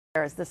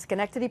The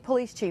Schenectady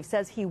Police Chief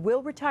says he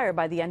will retire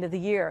by the end of the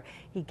year.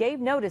 He gave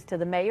notice to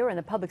the mayor and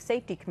the public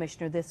safety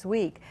commissioner this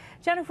week.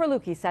 Jennifer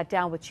Lukey sat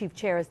down with Chief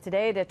Chaires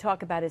today to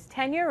talk about his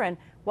tenure and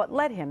what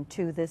led him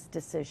to this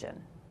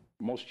decision.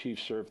 Most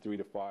chiefs serve 3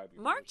 to 5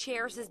 years. Mark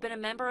Chaires has been a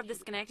member of the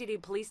Schenectady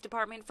Police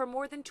Department for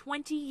more than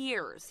 20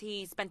 years.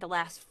 He spent the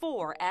last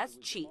 4 as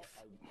chief.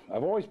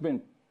 I've always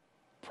been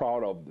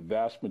proud of the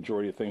vast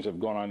majority of things that have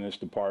gone on in this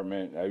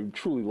department. I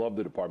truly love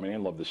the department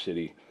and love the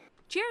city.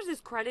 Chaires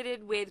is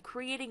credited with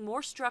creating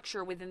more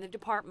structure within the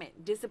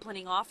department,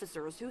 disciplining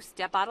officers who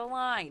step out of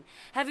line.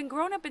 Having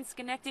grown up in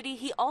Schenectady,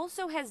 he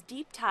also has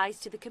deep ties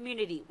to the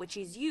community, which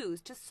he's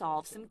used to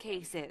solve some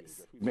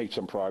cases. We've made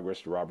some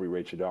progress. The robbery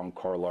rates are down,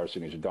 car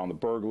larcenies are down. The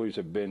burglaries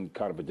have been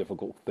kind of a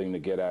difficult thing to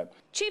get at.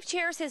 Chief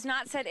Chaires has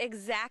not said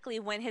exactly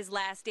when his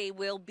last day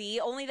will be,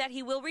 only that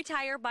he will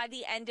retire by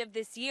the end of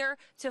this year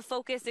to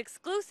focus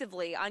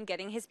exclusively on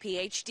getting his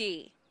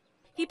Ph.D.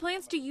 He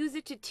plans to use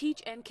it to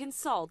teach and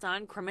consult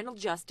on criminal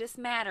justice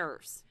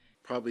matters.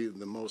 Probably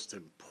the most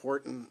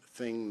important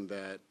thing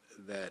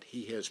that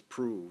he has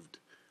proved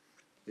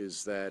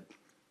is that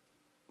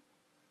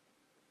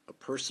a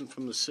person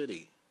from the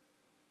city,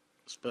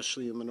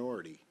 especially a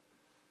minority,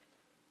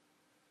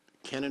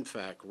 can in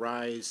fact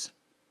rise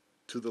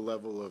to the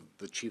level of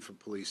the chief of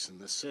police in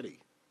this city.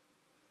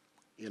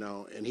 You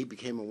know, and he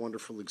became a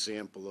wonderful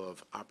example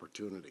of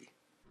opportunity.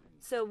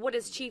 So what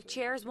does Chief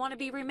Chaires want to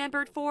be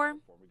remembered for?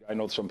 I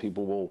know some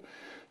people will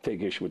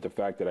take issue with the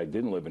fact that I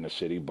didn't live in the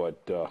city,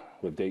 but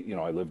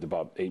I lived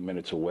about 8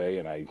 minutes away,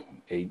 and I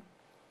ate,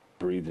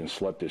 breathed, and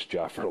slept this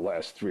job for the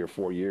last 3 or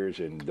 4 years,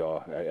 and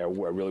I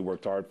really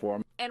worked hard for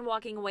him. And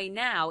walking away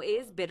now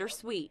is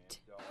bittersweet.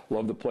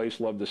 Love the place,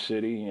 love the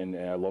city, and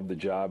I love the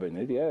job, and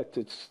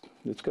it's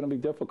going to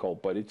be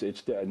difficult, but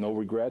it's no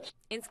regrets.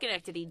 In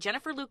Schenectady,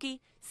 Jennifer Lukey,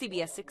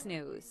 CBS6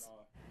 News.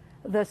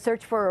 The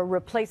search for a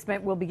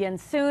replacement will begin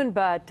soon,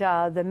 but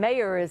the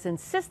mayor is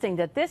insisting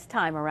that this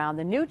time around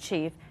the new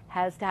chief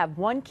has to have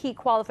one key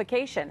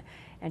qualification.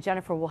 And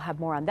Jennifer will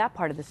have more on that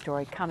part of the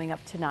story coming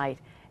up tonight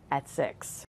at 6.